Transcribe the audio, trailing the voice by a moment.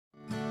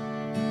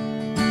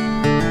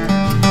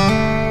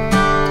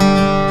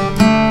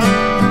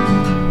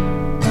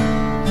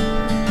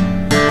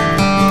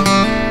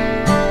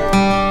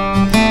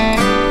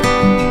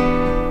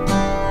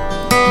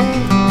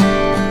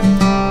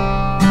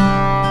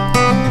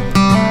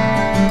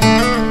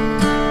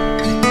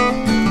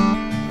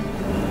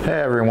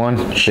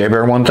Shea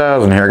Bear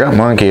 1000 here. I got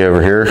Monkey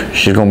over here.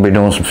 She's going to be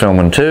doing some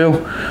filming too,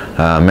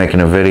 making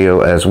a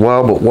video as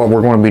well. But what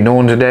we're going to be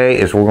doing today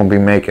is we're going to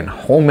be making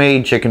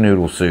homemade chicken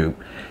noodle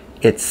soup.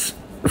 It's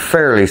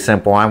fairly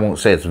simple. I won't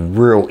say it's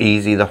real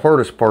easy. The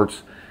hardest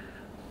part's,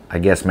 I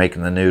guess,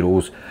 making the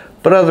noodles.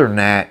 But other than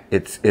that,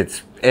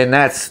 and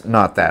that's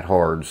not that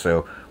hard.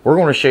 So we're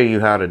going to show you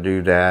how to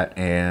do that,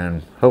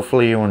 and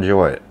hopefully you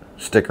enjoy it.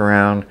 Stick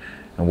around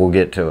and we'll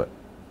get to it.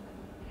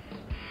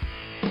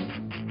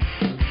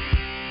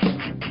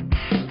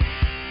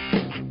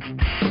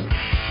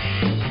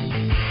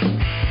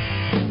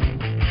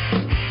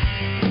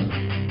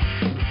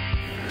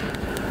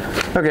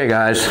 Okay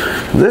guys,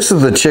 this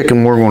is the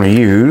chicken we're going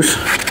to use.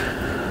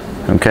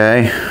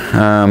 Okay,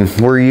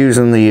 we're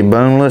using the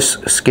boneless,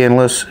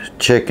 skinless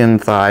chicken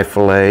thigh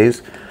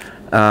fillets.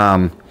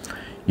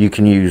 You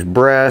can use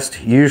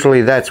breast.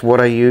 Usually that's what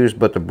I use,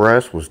 but the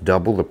breast was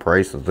double the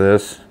price of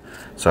this.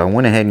 So I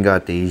went ahead and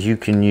got these. You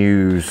can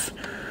use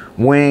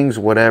wings,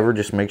 whatever.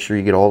 Just make sure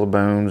you get all the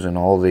bones and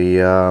all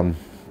the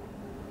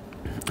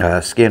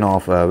skin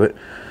off of it.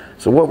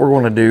 So what we're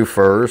going to do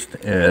first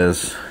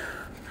is,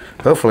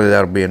 hopefully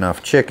that'll be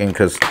enough chicken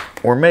because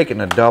we're making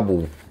a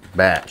double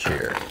batch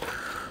here.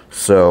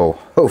 So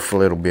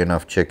hopefully it'll be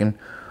enough chicken.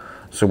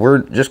 So we're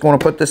just going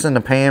to put this in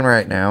the pan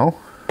right now.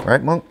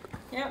 Right, Monk?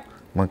 Yep.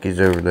 Monkey's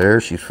over there.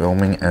 She's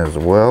filming as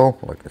well,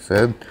 like I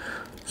said.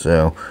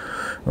 So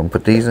I'm going to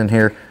put these in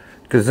here.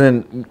 Because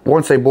then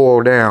once they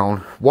boil down,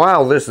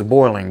 while this is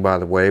boiling, by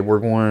the way, we're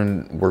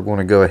going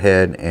to go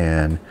ahead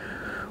and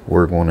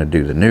we're going to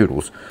do the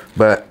noodles.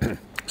 But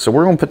so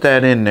we're going to put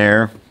that in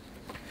there.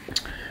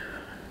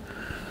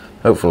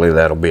 Hopefully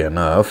that'll be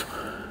enough,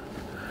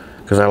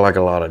 because I like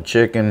a lot of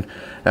chicken.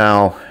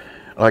 Now,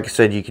 like I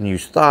said, you can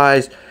use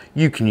thighs,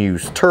 you can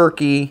use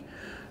turkey,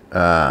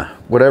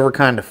 whatever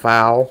kind of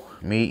fowl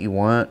meat you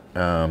want,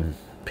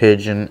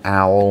 pigeon,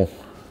 owl,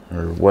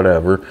 or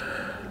whatever.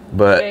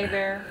 But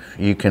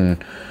you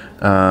can,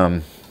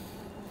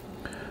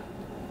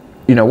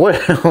 you know,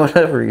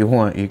 whatever you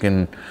want, you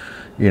can,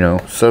 you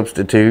know,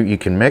 substitute. You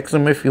can mix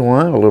them if you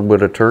want, a little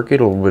bit of turkey,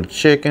 a little bit of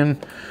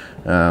chicken,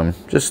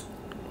 just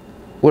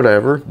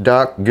whatever.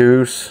 Duck,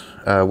 goose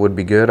would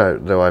be good,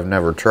 though I've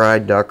never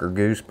tried duck or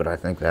goose, but I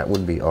think that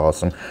would be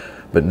awesome.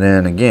 But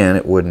then again,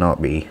 it would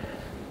not be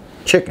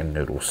chicken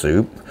noodle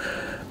soup.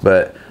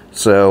 But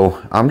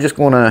so I'm just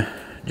going to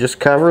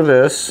cover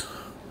this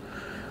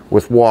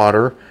with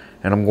water,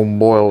 and I'm going to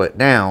boil it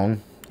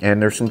down.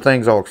 And there's some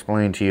things I'll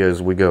explain to you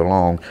as we go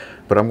along,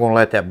 but I'm going to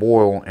let that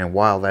boil, and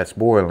while that's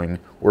boiling,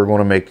 we're going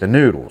to make the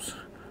noodles.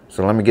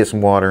 So let me get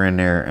some water in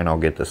there and I'll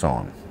get this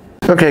on.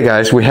 Okay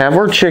guys, we have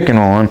our chicken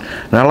on.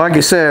 Now like I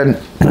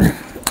said,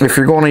 if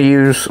you're going to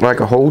use like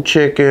a whole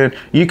chicken,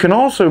 you can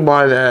also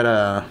buy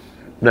that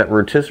that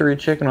rotisserie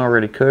chicken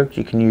already cooked.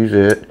 You can use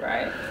it.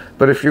 Right.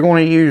 But if you're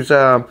going to use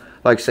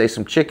like say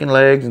some chicken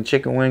legs and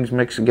chicken wings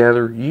mixed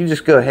together, you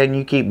just go ahead and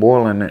you keep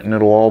boiling it and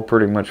it'll all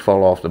pretty much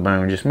fall off the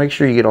bone. Just make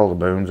sure you get all the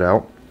bones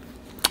out.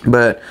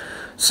 But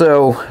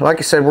so like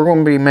I said, we're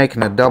going to be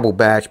making a double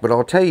batch, but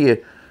I'll tell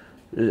you,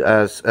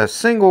 as a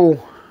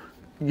single,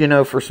 you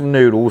know, for some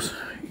noodles,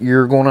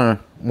 you're going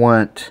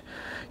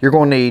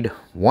to need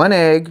 1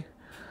 egg,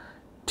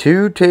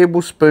 2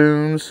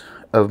 tablespoons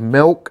of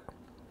milk,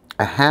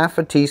 a half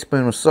a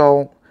teaspoon of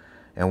salt,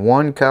 and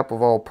 1 cup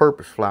of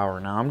all-purpose flour.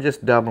 Now I'm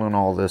just doubling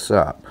all this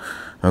up.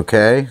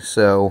 Okay,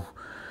 so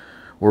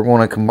we're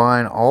going to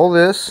combine all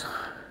this.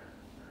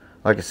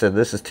 Like I said,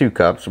 this is 2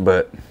 cups,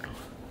 but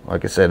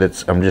like I said,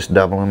 I'm just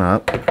doubling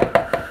up.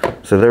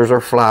 So there's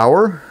our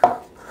flour,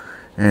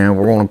 and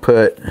we're going to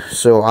put,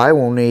 so I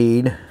will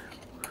need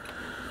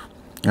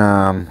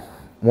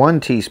 1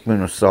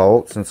 teaspoon of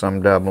salt, since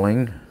I'm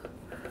doubling.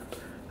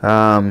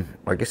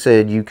 Like I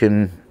said, you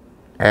can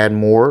add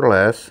more or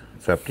less.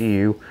 It's up to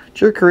you. It's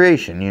your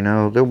creation, you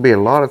know. There'll be a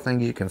lot of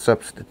things you can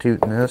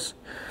substitute in this.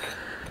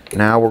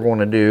 Now we're going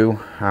to do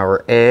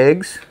our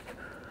eggs.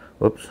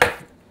 Whoops.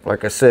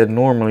 Like I said,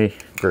 normally,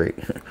 great.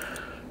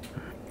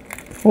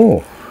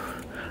 Oh,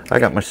 I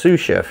got my sous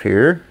chef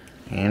here.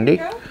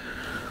 Andy.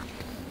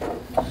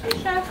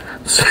 Sous chef.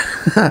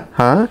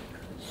 Huh?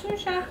 Sous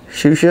chef.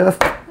 Sous chef?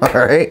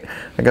 Alright.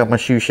 I got my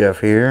sous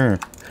chef here.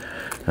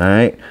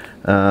 Alright.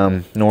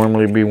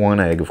 Normally it'd be 1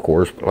 egg, of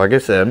course. But like I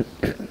said,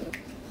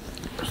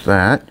 there's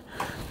that.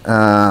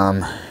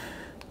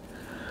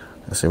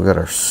 Let's see, we got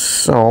our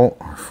salt,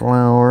 our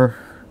flour.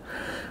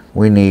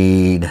 We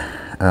need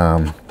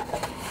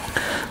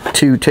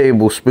 2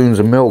 tablespoons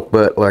of milk,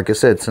 but like I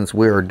said, since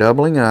we are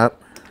doubling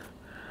up,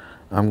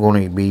 I'm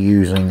going to be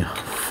using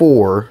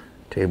 4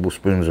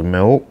 tablespoons of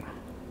milk.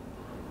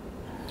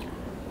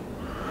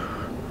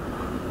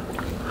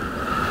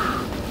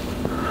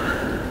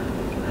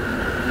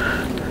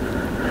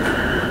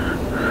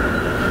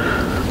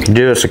 If you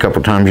do this a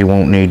couple times, you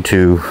won't need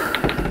to,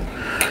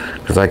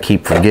 because I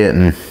keep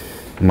forgetting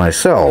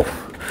myself,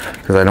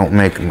 because I don't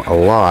make them a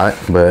lot,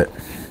 but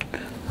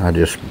I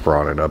just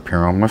brought it up here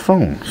on my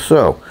phone.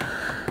 So,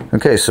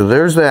 okay, so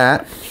there's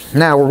that.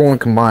 Now we're going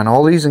to combine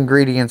all these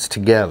ingredients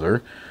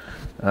together.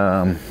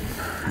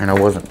 and I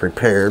wasn't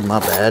prepared. My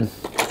bad.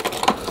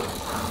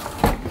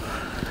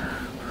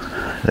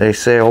 They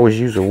say always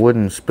use a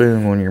wooden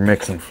spoon when you're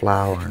mixing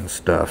flour and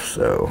stuff,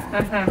 so.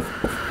 I've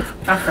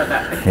heard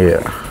that.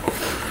 Yeah.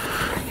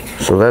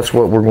 So that's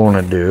what we're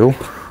going to do.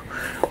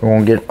 We're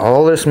going to get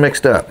all this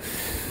mixed up.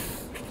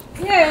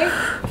 Yay.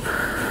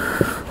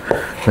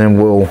 Then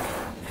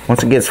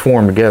once it gets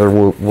formed together,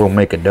 we'll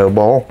make a dough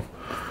ball.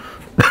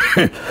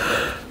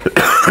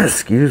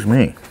 Excuse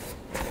me.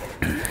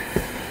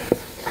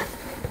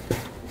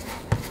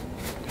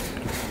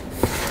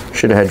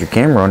 Should have had your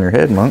camera on your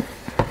head, Monk.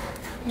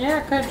 Yeah,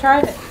 I could have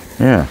tried it.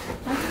 Yeah.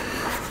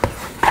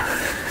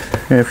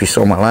 If you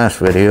saw my last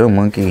video,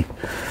 Monkey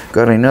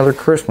got another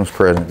Christmas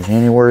present,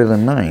 January the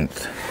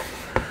 9th,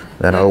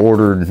 that I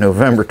ordered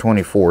November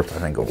 24th, I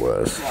think it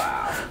was.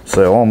 Wow.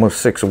 So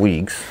almost 6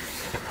 weeks.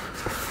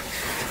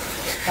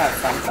 That's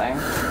something.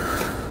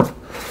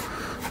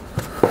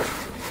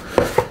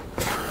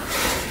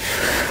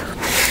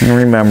 And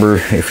remember,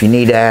 if you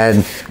need to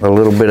add a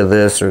little bit of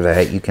this or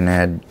that, you can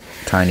add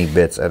tiny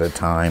bits at a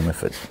time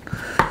if it.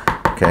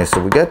 Okay,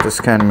 so we got this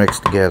kind of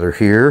mixed together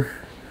here.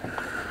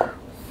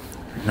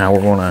 Now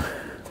we're gonna.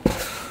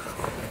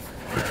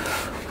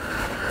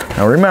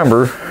 Now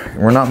remember,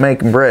 we're not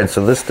making bread,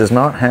 so this does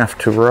not have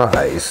to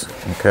rise.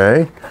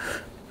 Okay,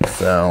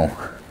 so.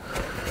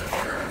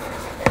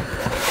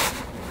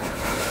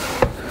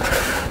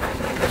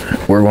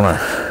 We're gonna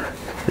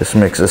just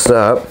mix this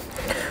up.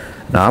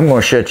 Now I'm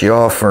gonna shut you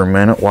off for a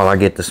minute while I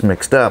get this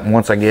mixed up. And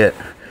once I get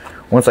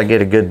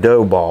a good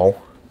dough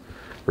ball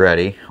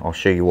ready, I'll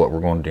show you what we're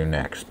gonna do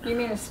next. You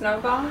mean a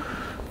snowball?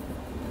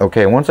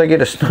 Okay, once I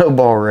get a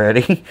snowball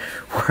ready,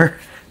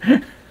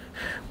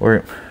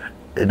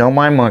 don't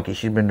mind Monkey,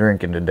 she's been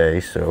drinking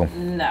today, so.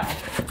 No.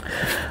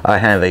 I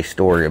have a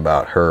story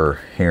about her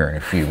here in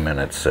a few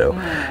minutes, so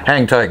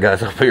hang tight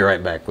guys, I'll be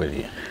right back with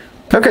you.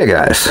 Okay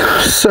guys,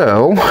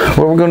 so what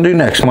are we going to do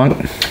next,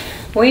 Monk?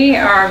 We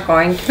are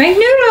going to make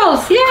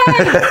noodles,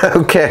 yay!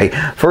 Okay,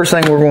 first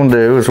thing we're going to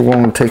do is we're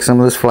going to take some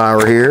of this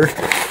flour here,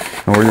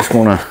 and we're just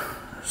going to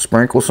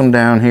sprinkle some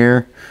down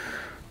here.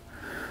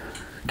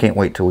 Can't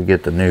wait till we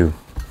get the new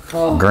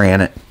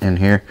granite in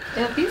here.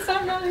 It'll be so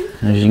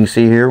nice. As you can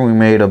see here, we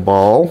made a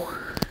ball.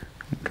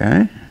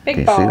 Okay, Big can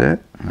you ball. see that?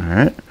 All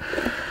right.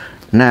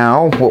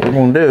 Now, what we're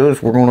going to do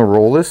is we're going to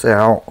roll this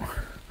out.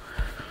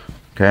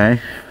 Okay.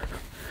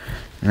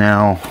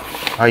 Now,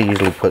 I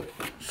usually put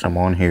some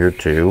on here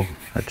too.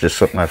 That's just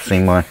something I've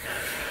seen my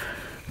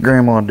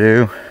grandma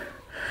do.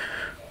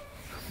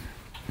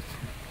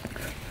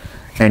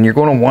 And you're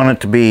going to want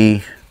it to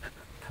be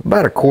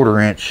about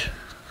 1/4 inch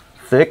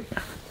thick.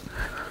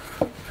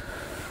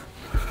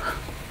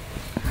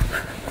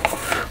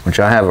 Which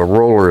I have a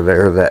roller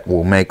there that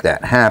will make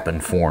that happen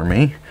for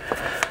me.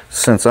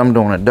 Since I'm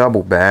doing a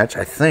double batch,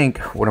 I think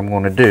what I'm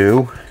going to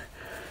do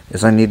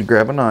is I need to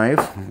grab a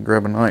knife.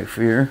 Grab a knife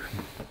here.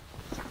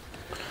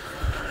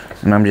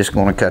 And I'm just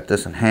going to cut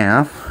this in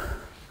half.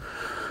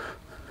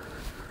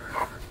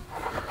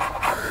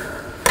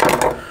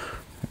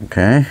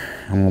 Okay,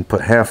 I'm going to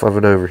put half of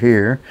it over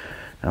here.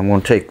 I'm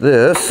going to take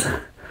this.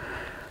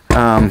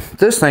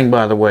 This thing,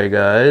 by the way,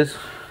 guys,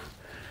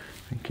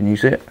 can you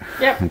see it?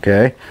 Yep.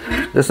 Okay.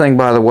 This thing,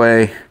 by the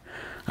way,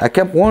 I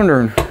kept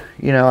wondering,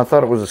 you know, I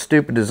thought it was a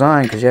stupid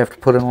design because you have to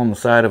put it on the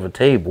side of a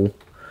table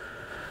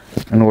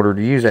in order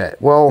to use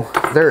that. Well,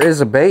 there is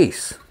a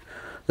base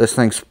this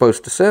thing's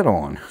supposed to sit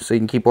on, so you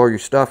can keep all your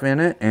stuff in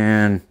it,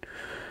 and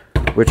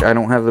which I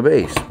don't have the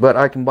base, but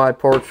I can buy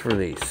parts for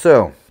these.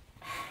 So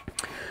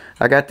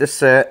I got this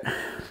set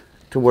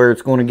to where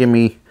it's going to give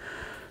me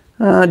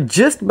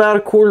just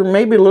about 1/4,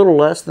 maybe a little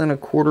less than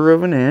 1/4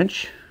 of an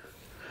inch.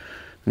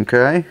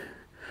 Okay,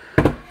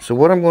 so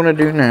what I'm going to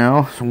do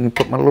now is I'm going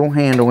to put my little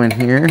handle in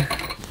here.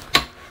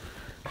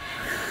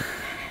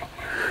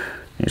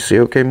 You see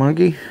okay,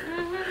 Monkey?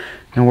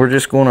 And we're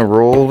just going to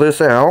roll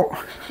this out.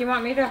 Do you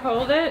want me to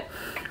hold it?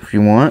 If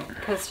you want.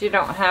 Because you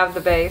don't have the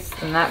base,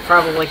 and that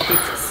probably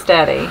keeps it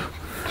steady.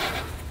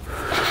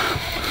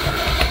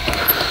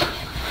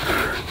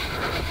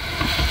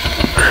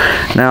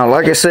 Now,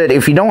 like I said,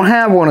 if you don't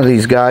have one of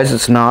these guys,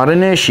 it's not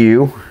an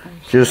issue.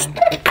 Just...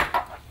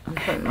 I'm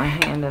putting my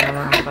hand in the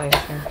wrong place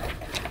here.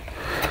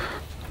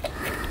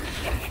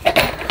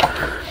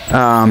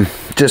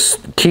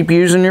 Just keep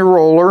using your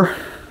roller,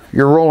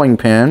 your rolling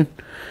pin,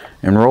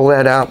 and roll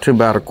that out to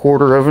about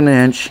 1/4 of an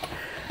inch,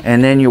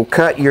 and then you'll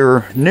cut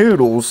your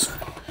noodles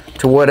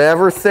to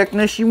whatever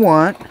thickness you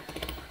want.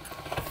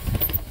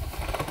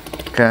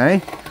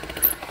 Okay.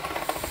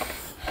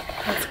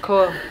 That's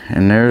cool.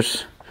 And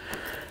there's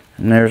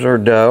our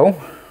dough.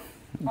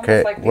 Okay,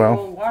 Almost like the well,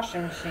 old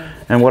washing machine.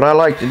 and what I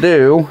like to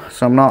do,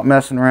 so I'm not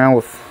messing around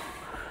with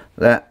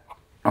that,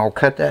 I'll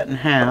cut that in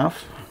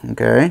half.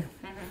 Okay.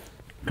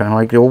 Kind of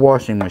like the old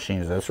washing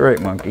machines. That's right,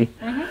 Monkey.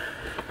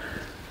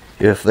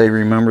 If they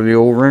remember the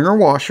old wringer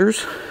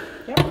washers.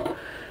 Yep.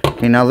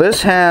 Okay, now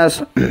this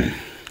has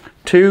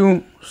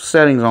 2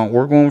 settings on it.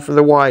 We're going for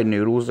the wide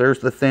noodles. There's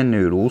the thin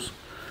noodles.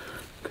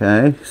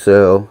 Okay,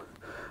 so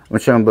I'm going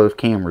to show them both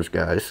cameras,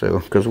 guys. So,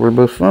 because we're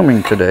both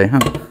filming today, huh?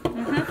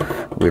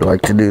 We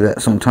like to do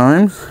that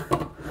sometimes.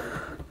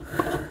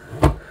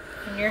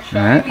 And you're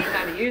showing me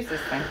how to use this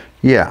thing.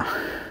 Yeah.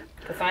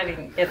 Because I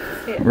didn't get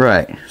to see it.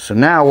 Right. So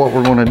now what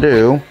we're going to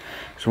do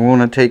is we're going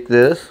to take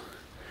this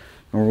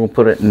and we're going to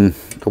put it in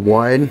the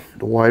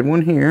wide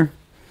one here.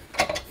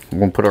 We're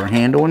going to put our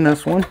handle in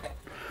this one.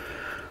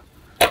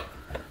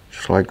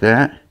 Just like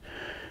that.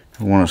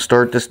 We want to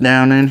start this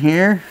down in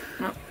here.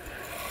 Oh,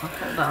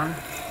 hold on.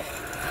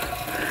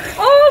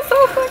 Oh,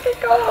 so fucking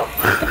cool.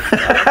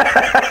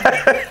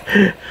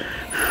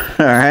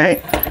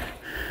 Alright.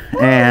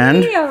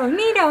 And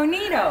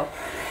neato.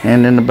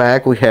 And in the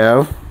back we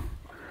have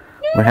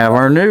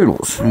our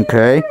noodles.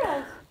 Okay.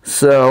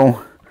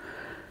 So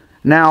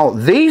now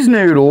these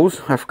noodles,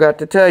 I forgot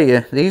to tell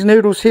you, these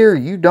noodles here,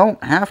 you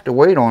don't have to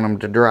wait on them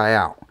to dry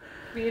out.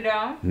 You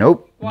don't?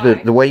 Nope. Why?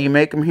 The way you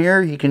make them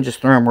here, you can just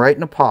throw them right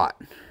in a pot.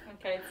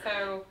 Okay,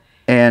 so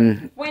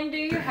and when do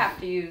you have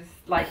to use,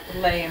 like,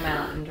 lay them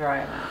out and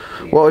dry them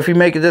out? Well, if you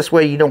make it this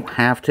way, you don't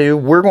have to.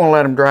 We're going to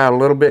let them dry out a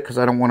little bit because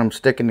I don't want them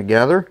sticking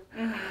together.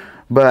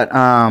 But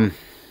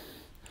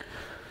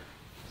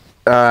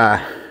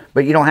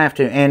you don't have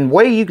to. And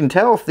way you can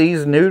tell if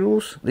these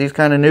noodles, these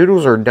kind of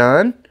noodles, are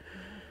done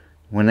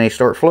when they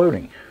start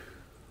floating.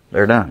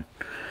 They're done.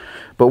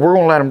 But we're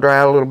going to let them dry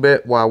out a little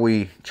bit while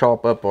we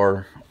chop up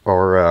our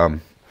what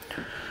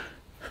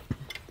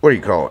do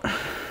you call it?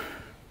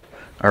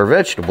 Our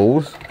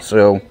vegetables.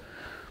 So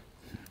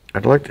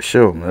I'd like to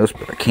show them this,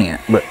 but I can't.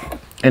 But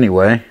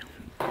anyway,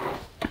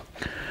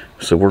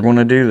 so we're going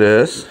to do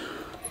this.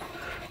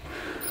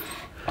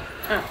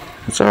 Oh.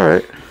 It's all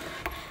right.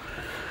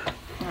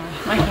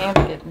 My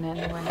hand's getting in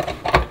the way.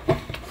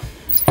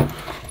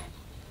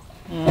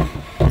 Yeah.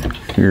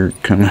 You're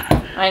kind of.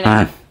 I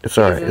know. It's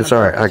all right. It's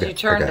all right. I got, you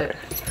turned I got it.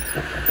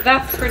 But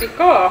that's pretty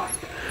cool.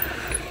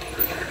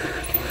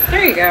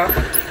 There you go.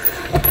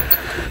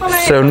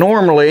 Well, so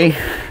normally,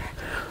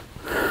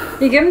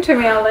 you give them to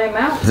me, I'll lay them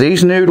out.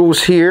 these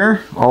noodles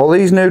here, all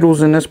these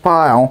noodles in this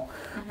pile,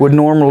 would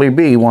normally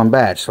be one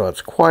batch. So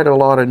it's quite a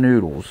lot of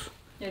noodles.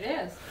 It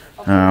is.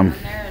 I'll put them in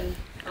there and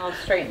I'll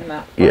straighten them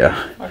out.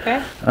 Yeah.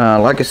 Okay.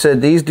 Like I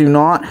said, these do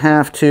not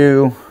have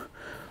to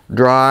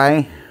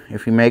dry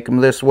if you make them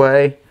this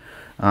way.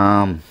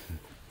 But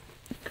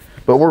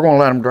we're going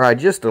to let them dry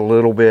just a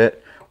little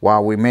bit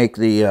while we make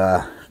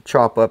the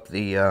chop up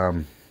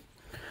the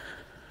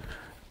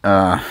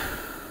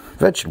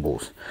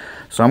vegetables.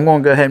 So I'm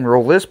going to go ahead and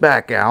roll this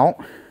back out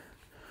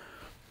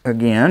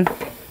again,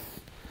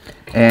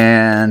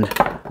 and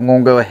I'm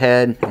going to go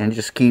ahead and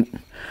just keep.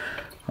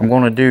 I'm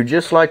going to do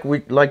just like you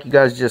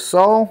guys just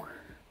saw,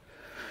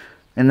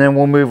 and then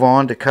we'll move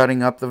on to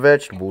cutting up the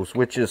vegetables,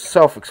 which is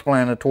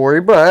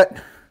self-explanatory, but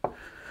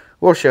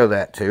we'll show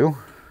that too.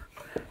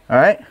 All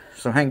right,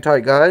 so hang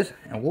tight, guys,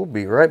 and we'll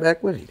be right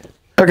back with you.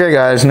 Okay,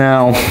 guys,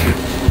 now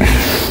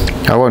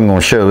I wasn't going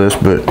to show this,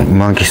 but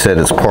Monkey said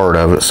it's part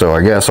of it, so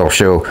I guess I'll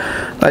show.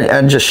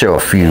 I just show a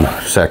few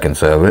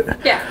seconds of it.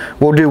 Yeah.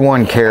 We'll do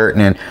one carrot,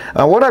 and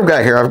then what I've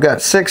got here, I've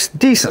got 6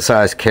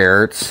 decent-sized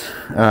carrots.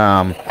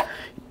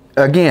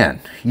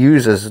 Again,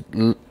 use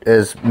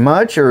as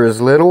much or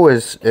as little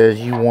as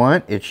you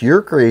want. It's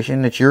your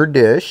creation. It's your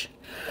dish.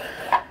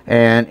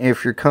 And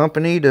if your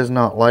company does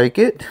not like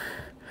it,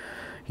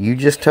 you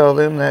just tell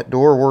them that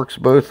door works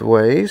both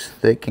ways.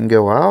 They can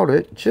go out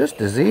it just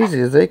as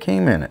easy as they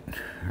came in it.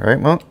 Right,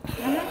 Monk?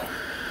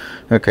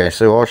 Okay,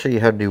 so I'll show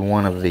you how to do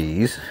one of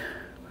these.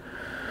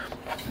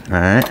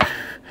 Alright.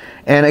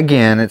 And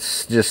again,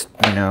 it's just,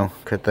 you know,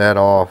 cut that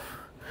off.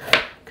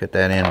 Cut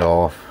that end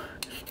off.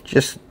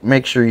 Just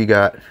make sure you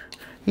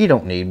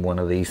don't need one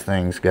of these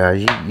things,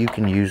 guys. You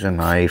can use a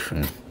knife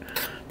and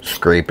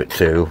scrape it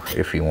too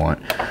if you want.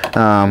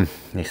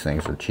 These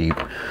things are cheap.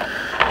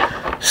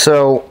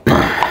 So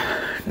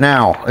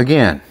now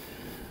again,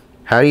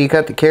 how do you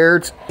cut the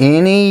carrots?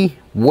 Any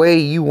way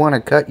you want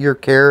to cut your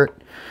carrot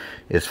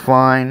is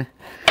fine.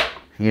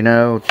 You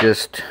know,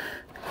 just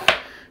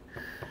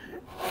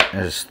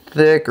as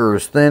thick or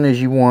as thin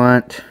as you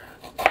want.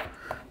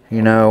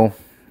 You know,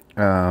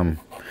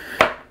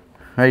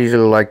 I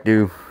usually like to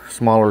do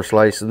smaller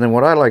slices. And then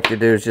what I like to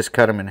do is just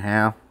cut them in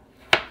half.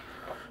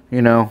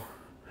 You know,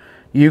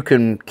 you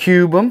can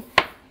cube them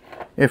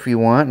if you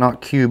want.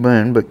 Not cube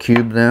in, but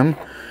cube them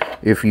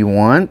if you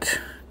want.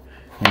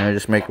 You know,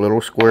 just make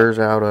little squares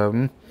out of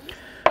them.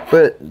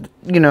 But,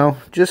 you know,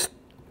 just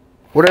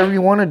whatever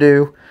you want to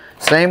do.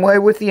 Same way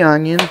with the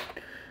onion.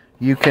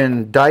 You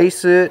can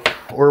dice it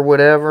or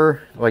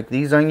whatever. Like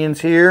these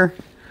onions here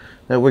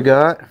that we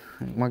got.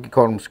 Monkey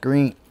called them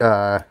spring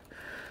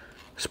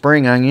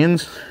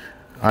onions.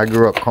 I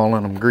grew up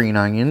calling them green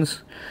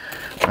onions.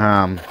 So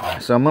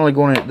I'm only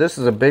going to, this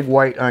is a big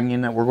white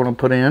onion that we're going to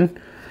put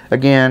in.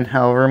 Again,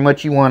 however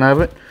much you want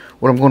of it.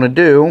 What I'm going to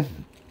do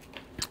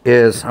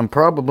is I'm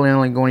probably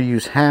only going to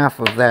use half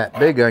of that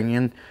big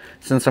onion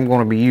since I'm going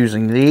to be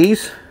using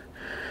these.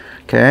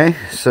 Okay,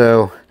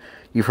 so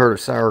you've heard of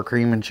sour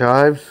cream and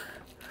chives.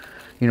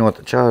 You know what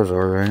the chives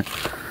are, right?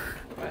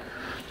 What?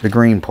 The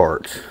green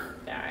parts.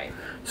 Right.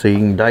 So you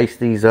can dice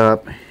these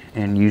up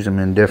and use them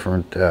in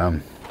different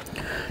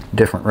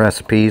different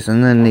recipes.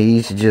 And then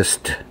these,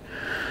 just,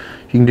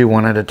 you can do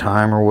one at a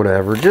time or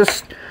whatever.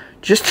 Just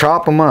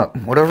chop them up.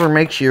 Whatever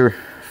makes your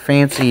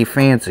fancy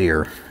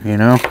fancier, you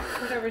know.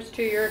 Whatever's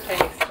to your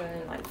taste.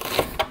 And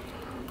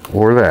like...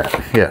 Or that,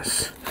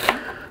 yes.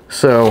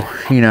 So,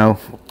 you know,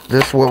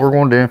 this is what we're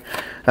going to do.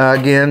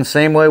 Again,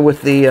 same way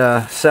with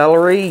the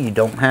celery. You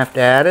don't have to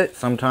add it.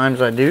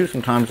 Sometimes I do,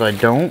 sometimes I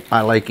don't.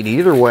 I like it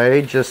either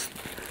way, just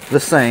the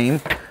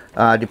same.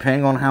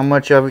 Depending on how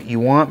much of it you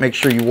want, make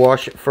sure you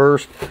wash it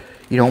first.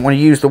 You don't want to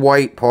use the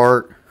white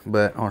part,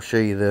 but I'll show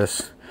you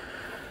this.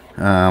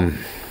 Then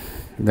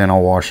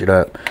I'll wash it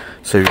up.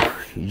 So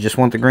you just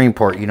want the green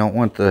part. You don't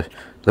want the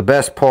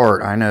best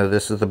part. I know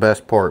this is the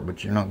best part,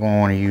 but you're not going to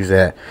want to use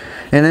that.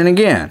 And then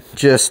again,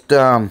 just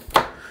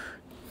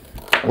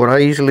what I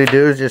usually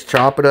do is just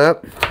chop it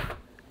up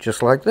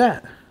just like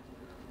that.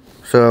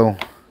 So,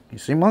 you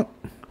see, Monk?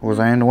 Was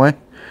I in the way?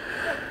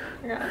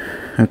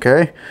 Yeah.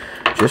 Okay.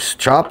 Just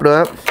chop it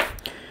up.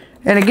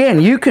 And again,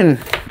 you can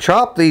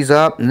chop these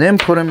up and then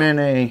put them in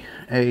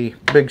a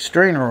big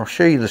strainer. I'll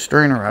show you the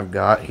strainer I've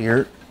got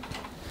here.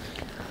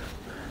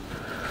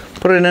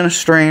 Put it in a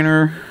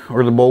strainer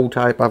or the bowl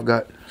type. I've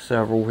got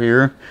several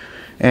here.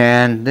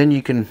 And then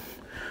you can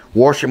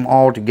wash them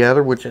all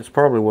together, which is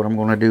probably what I'm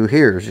going to do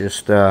here, is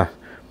just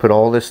put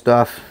all this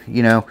stuff,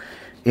 you know,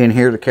 in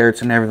here, the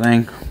carrots and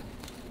everything,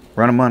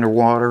 run them under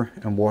water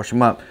and wash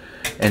them up.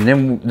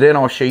 And then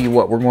I'll show you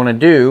what we're going to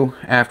do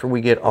after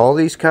we get all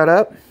these cut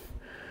up.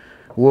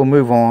 We'll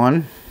move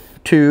on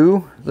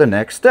to the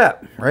next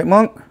step. Right,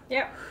 Monk?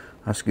 Yep.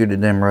 I scooted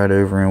them right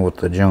over in with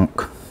the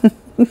junk.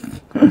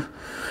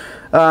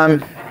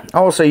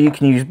 Also, you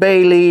can use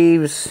bay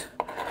leaves,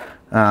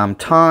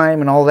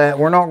 thyme and all that.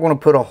 We're not going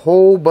to put a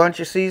whole bunch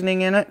of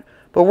seasoning in it,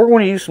 but we're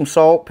going to use some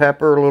salt,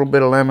 pepper, a little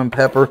bit of lemon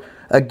pepper.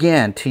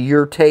 Again, to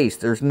your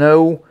taste. There's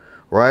no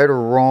right or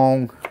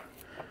wrong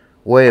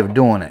way of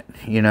doing it.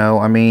 You know,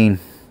 I mean,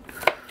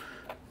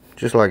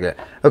 just like that.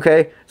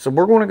 Okay, so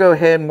we're going to go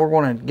ahead and we're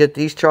going to get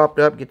these chopped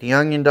up, get the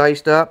onion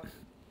diced up,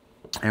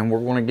 and we're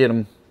going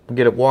to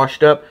get it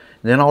washed up.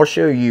 Then I'll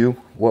show you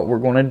what we're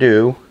going to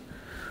do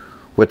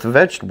with the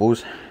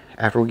vegetables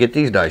after we get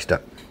these diced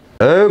up.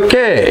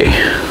 Okay,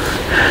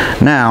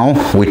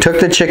 now we took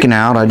the chicken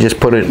out. I just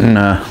put it in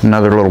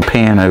another little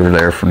pan over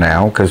there for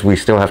now because we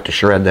still have to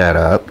shred that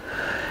up.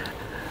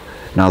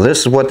 Now this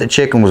is what the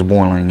chicken was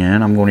boiling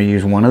in. I'm going to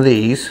use one of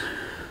these.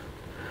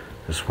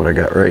 This is what I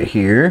got right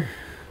here.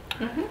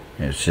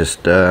 It's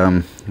just,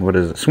 what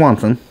is it,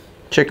 Swanson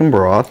chicken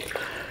broth.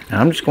 And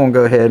I'm just going to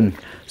go ahead and,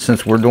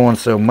 since we're doing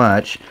so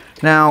much.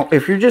 Now,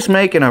 if you're just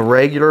making a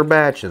regular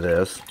batch of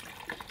this,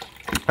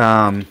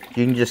 you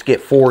can just get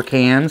 4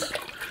 cans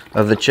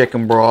of the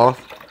chicken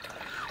broth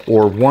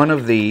or one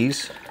of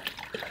these,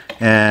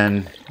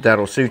 and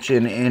that'll suit you.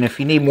 And if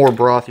you need more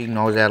broth, you can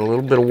always add a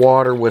little bit of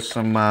water with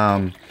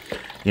some,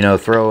 you know,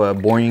 throw a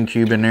bouillon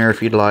cube in there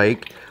if you'd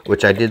like,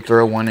 which I did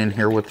throw one in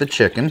here with the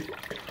chicken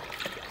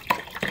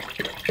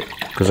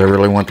because I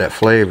really want that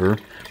flavor.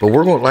 But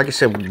we're going, like I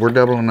said, we're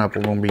doubling up.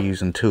 We're going to be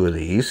using 2 of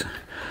these.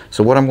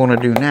 So what I'm going to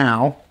do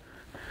now,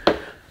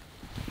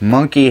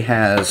 Monkey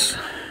has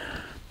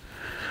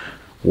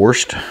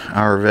washed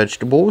our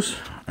vegetables,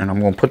 and I'm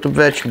going to put the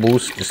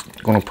vegetables,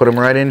 just going to put them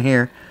right in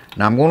here.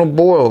 Now I'm going to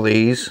boil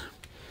these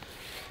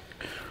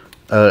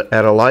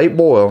at a light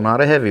boil,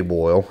 not a heavy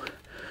boil.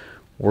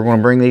 We're going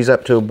to bring these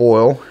up to a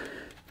boil,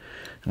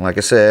 and like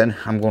I said,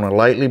 I'm going to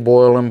lightly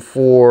boil them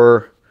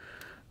for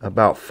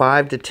about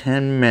 5 to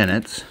 10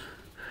 minutes.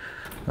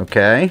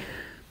 Okay,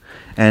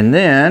 and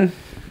then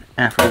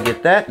after we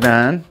get that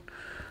done,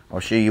 I'll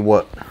show you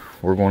what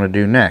we're going to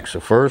do next. So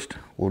first,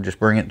 we'll just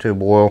bring it to a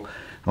boil.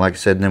 Like I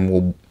said, then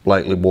we'll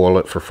lightly boil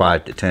it for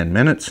 5 to 10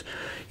 minutes.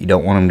 You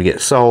don't want them to get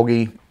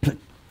soggy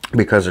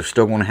because they're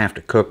still going to have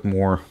to cook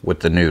more with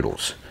the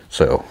noodles.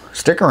 So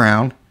stick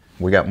around.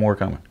 We got more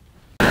coming.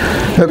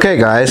 Okay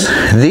guys,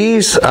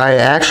 these I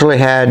actually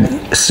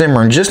had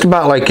simmering just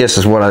about like this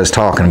is what I was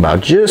talking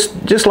about.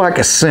 Just like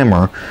a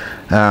simmer.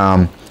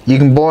 You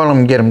can boil them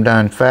and get them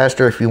done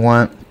faster if you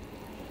want.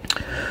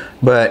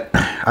 But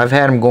I've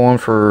had them going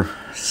for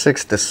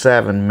 6 to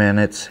 7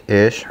 minutes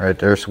ish right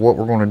there. So what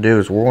we're going to do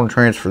is we're going to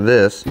transfer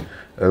this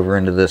over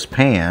into this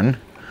pan.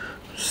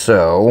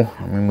 So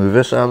let me move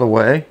this out of the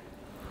way.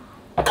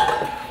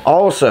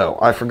 Also,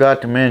 I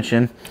forgot to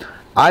mention,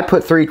 I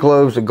put 3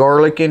 cloves of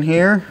garlic in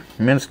here,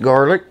 minced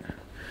garlic.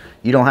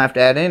 You don't have to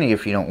add any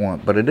if you don't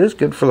want, but it is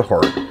good for the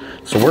heart.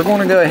 So we're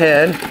going to go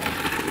ahead,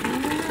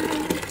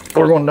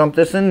 we're going to dump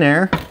this in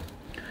there.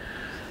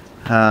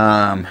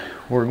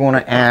 We're going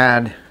to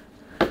add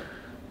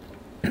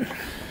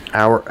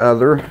our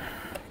other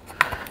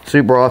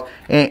soup broth,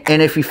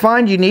 and if you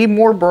find you need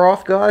more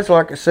broth, guys,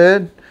 like I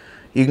said,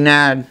 you can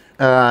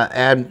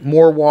add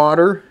more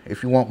water.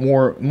 If you want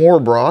more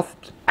broth,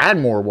 add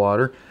more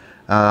water.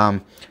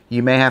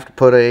 You may have to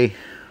put a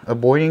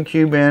bouillon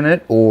cube in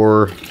it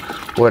or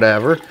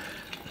whatever.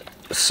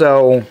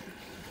 So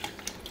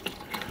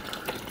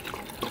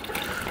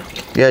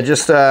yeah,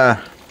 just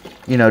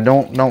you know,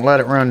 don't let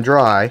it run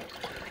dry.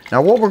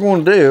 Now what we're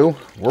going to do,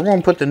 we're going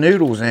to put the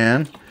noodles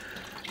in,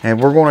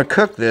 and we're going to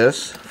cook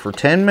this for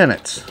 10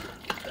 minutes.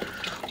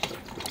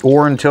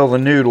 Or until the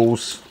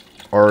noodles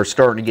are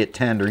starting to get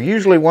tender.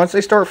 Usually once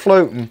they start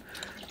floating,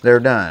 they're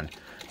done.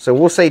 So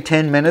we'll say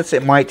 10 minutes.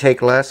 It might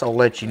take less. I'll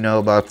let you know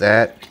about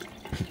that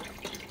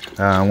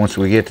once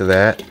we get to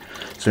that.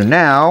 So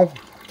now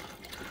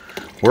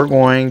we're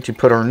going to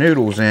put our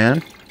noodles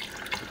in,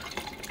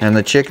 and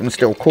the chicken's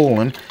still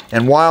cooling.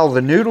 And while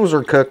the noodles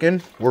are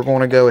cooking, we're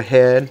going to go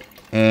ahead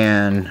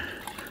and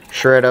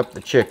shred up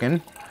the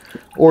chicken.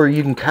 Or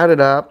you can cut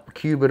it up,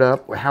 cube it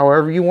up,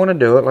 however you want to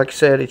do it. Like I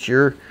said, it's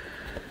your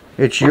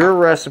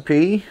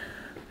recipe.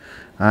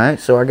 Alright,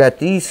 so I got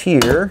these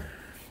here.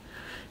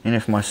 And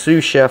if my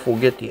sous chef will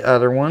get the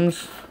other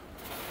ones.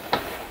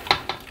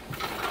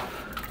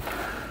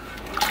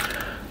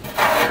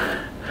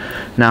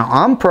 Now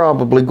I'm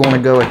probably going to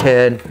go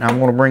ahead, I'm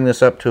going to bring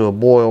this up to a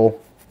boil.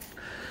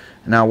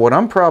 Now what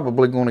I'm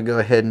probably going to go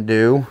ahead and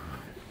do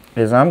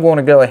is I'm going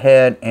to go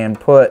ahead and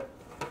put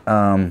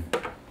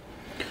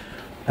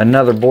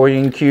another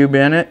bouillon cube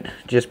in it,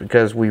 just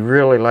because we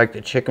really like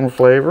the chicken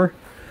flavor.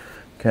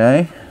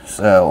 Okay,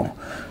 so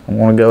I'm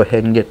going to go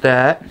ahead and get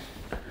that.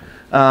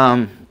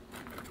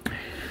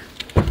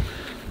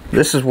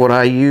 This is what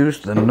I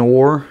use, the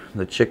Knorr,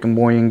 the chicken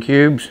bouillon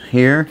cubes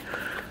here.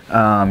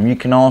 You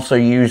can also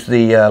use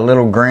the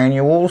little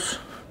granules,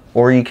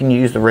 or you can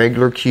use the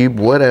regular cube,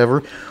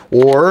 whatever,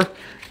 or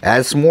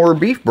add some more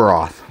beef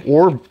broth,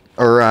 or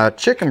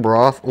chicken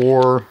broth,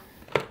 or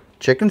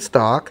chicken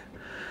stock,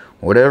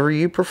 whatever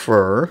you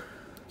prefer.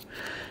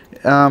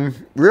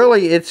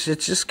 Really, it's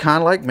just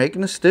kind of like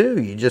making a stew.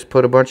 You just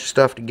put a bunch of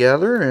stuff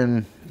together,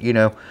 and you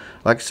know,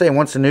 like I say,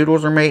 once the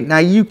noodles are made, now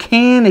you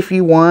can, if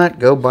you want,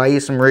 go buy you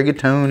some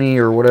rigatoni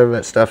or whatever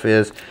that stuff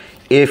is,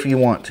 if you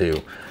want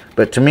to.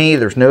 But to me,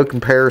 there's no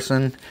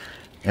comparison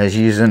as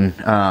using,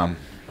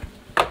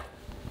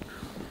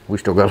 we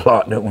still got a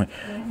lot, don't we?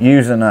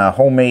 Using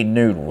homemade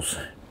noodles.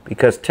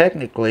 Because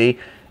technically,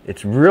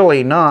 it's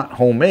really not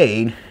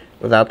homemade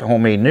without the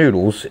homemade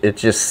noodles.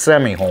 It's just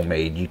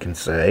semi-homemade, you can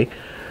say.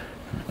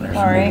 There's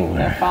Sorry,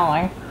 they're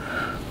falling.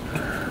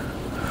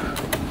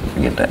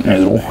 Get that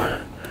noodle.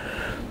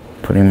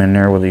 Put him in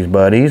there with these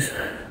buddies.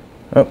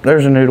 Oh,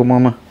 there's a noodle,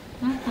 Mama.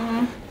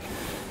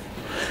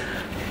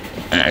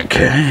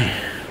 Okay.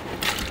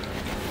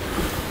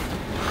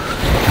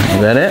 Is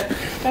that it?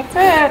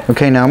 That's it.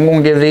 Okay, now I'm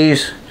going to give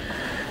these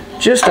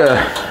just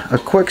a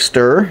quick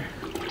stir.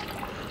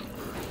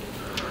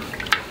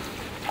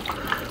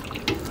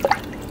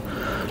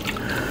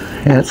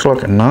 Yeah, it's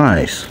looking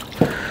nice.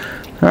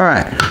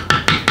 Alright.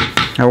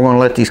 Now we're going to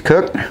let these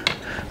cook.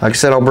 Like I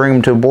said, I'll bring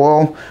them to a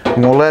boil.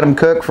 I'm going to let them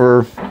cook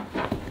for,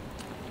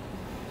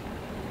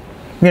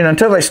 you know,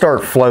 until they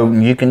start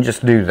floating. You can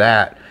just do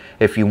that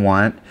if you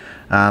want.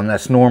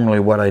 That's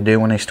normally what I do.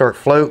 When they start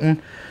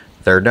floating,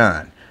 they're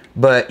done.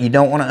 But you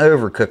don't want to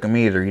overcook them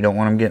either. You don't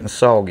want them getting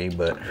soggy,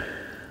 but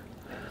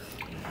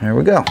there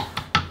we go.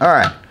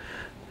 Alright.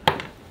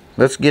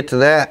 Let's get to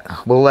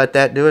that. We'll let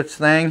that do its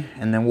thing,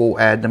 and then we'll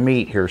add the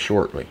meat here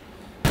shortly.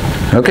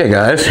 Okay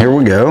guys, here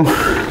we go.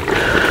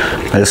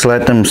 Let's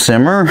let them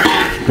simmer.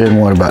 Been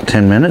what, about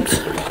 10 minutes?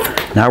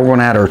 Now we're going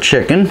to add our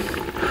chicken,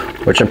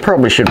 which I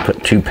probably should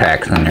put 2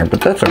 packs in there,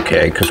 but that's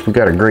okay because we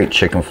got a great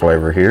chicken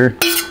flavor here.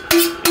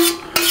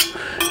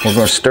 We're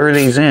going to stir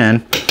these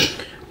in.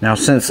 Now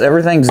since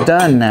everything's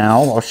done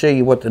now, I'll show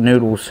you what the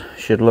noodles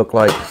should look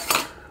like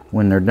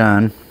when they're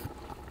done.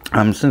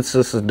 Since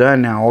this is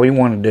done now, all you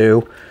want to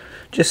do,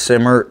 just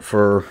simmer it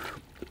for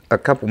a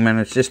couple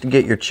minutes just to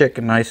get your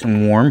chicken nice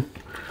and warm.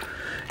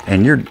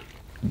 And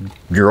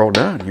you're all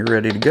done. You're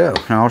ready to go.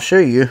 Now I'll show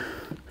you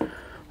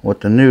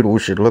what the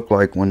noodles should look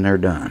like when they're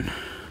done.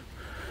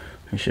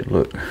 They should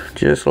look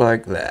just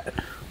like that.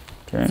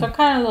 Okay. So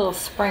kind of a little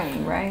springy,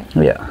 right?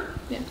 Yeah.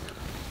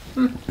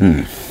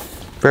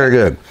 Very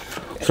good.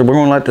 So we're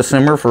going to let this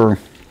simmer for,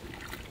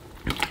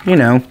 you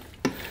know,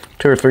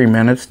 2 or 3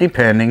 minutes,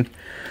 depending.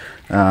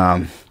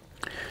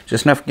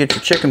 Just enough to get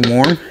your chicken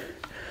warm.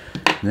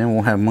 And then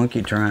we'll have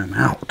Monkey try them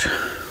out.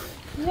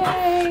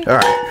 Yay! All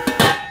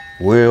right.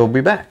 We'll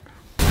be back.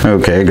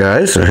 Okay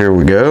guys, so here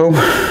we go.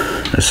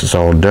 This is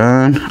all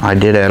done. I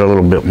did add a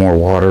little bit more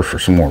water for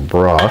some more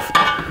broth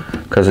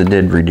because it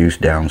did reduce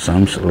down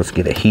some. So let's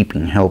get a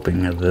heaping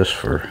helping of this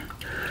for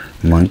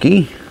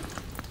Monkey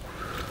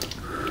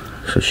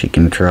so she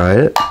can try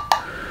it.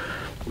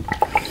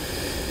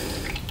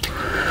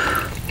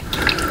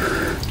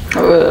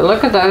 Ooh,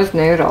 look at those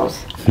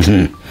noodles.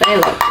 They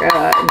look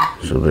good.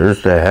 So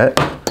there's that.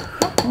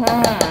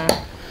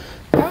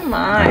 Oh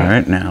my.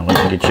 Alright, now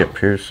let me get you up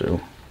here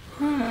so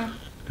you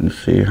can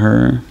see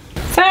her.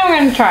 So I'm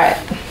going to try it.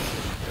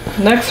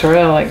 Looks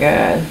really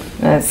good.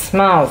 And it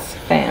smells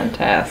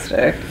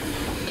fantastic.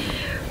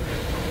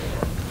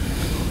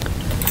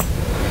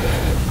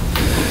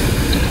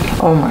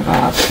 Oh my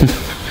god.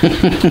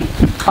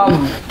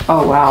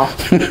 Oh wow.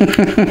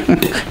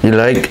 You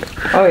like?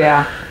 Oh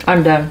yeah,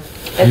 I'm done.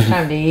 It's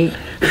time to eat.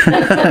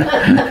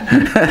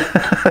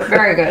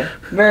 Very good.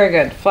 Very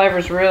good.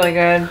 Flavor's really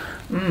good.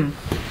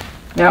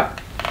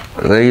 Yep.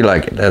 You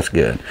like it. That's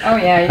good. Oh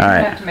yeah, you right.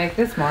 have to make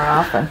this more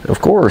often.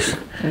 Of course.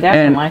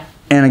 Definitely.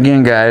 And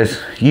again, guys,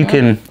 you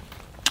can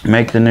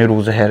make the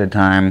noodles ahead of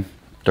time.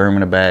 Throw them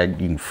in a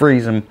bag. You can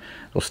freeze them.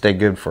 They'll stay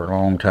good for a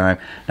long time.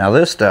 Now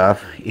this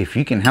stuff, if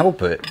you can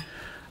help it,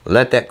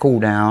 let that cool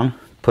down.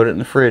 Put it in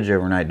the fridge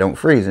overnight. Don't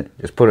freeze it.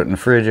 Just put it in the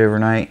fridge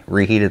overnight.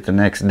 Reheat it the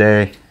next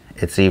day.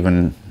 It's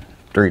even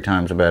 3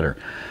 times better.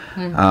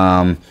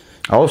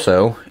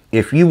 Also,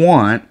 if you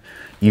want,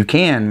 you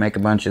can make a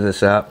bunch of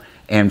this up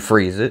and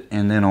freeze it,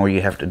 and then all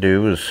you have to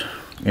do is,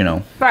 you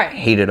know,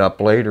 heat it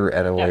up later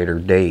at a later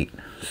date.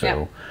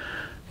 So,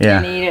 yeah.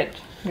 And eat it.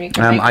 You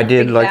can make I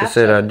did, big like I batch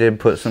said, of I did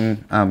put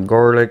some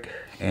garlic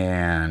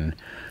and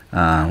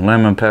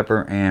lemon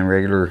pepper and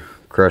regular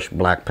crushed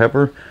black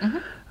pepper.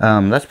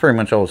 That's pretty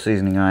much all the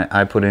seasoning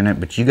I put in it,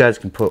 but you guys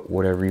can put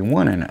whatever you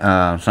want in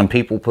it. Some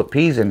people put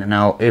peas in it.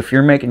 Now, if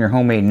you're making your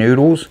homemade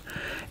noodles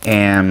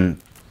and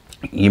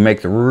you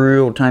make the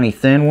real tiny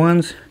thin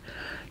ones,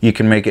 you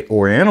can make it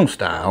Oriental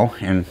style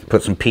and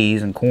put some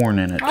peas and corn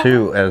in it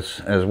too as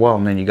well,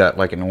 and then you got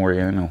like an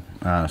Oriental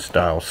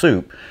style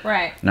soup.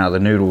 Right. Now the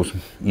noodles,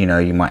 you know,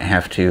 you might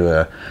have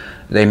to,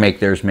 they make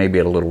theirs maybe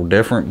a little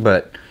different,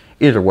 but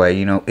either way,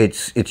 you know,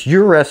 it's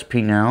your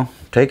recipe now.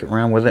 Take it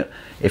around with it.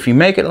 If you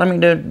make it, let me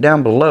know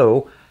down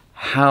below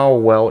how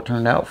well it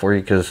turned out for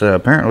you, because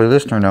apparently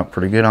this turned out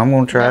pretty good. I'm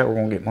going to try it. We're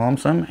going to get Mom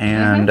some,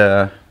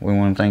 and we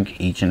want to thank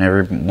each and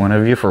every one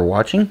of you for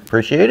watching.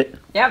 Appreciate it.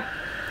 Yep.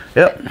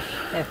 Yep.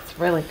 It's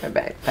really good,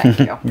 babe. Thank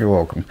you. You're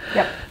welcome.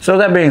 Yep. So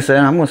that being said,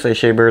 I'm going to say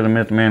Shea Bear, the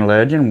Myth, the Man, the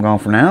Legend. I'm gone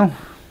for now.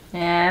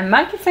 And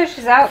Monkey says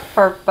she's out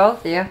for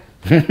both of you.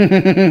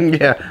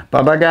 Yeah.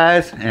 Bye-bye,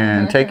 guys,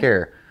 and take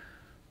care.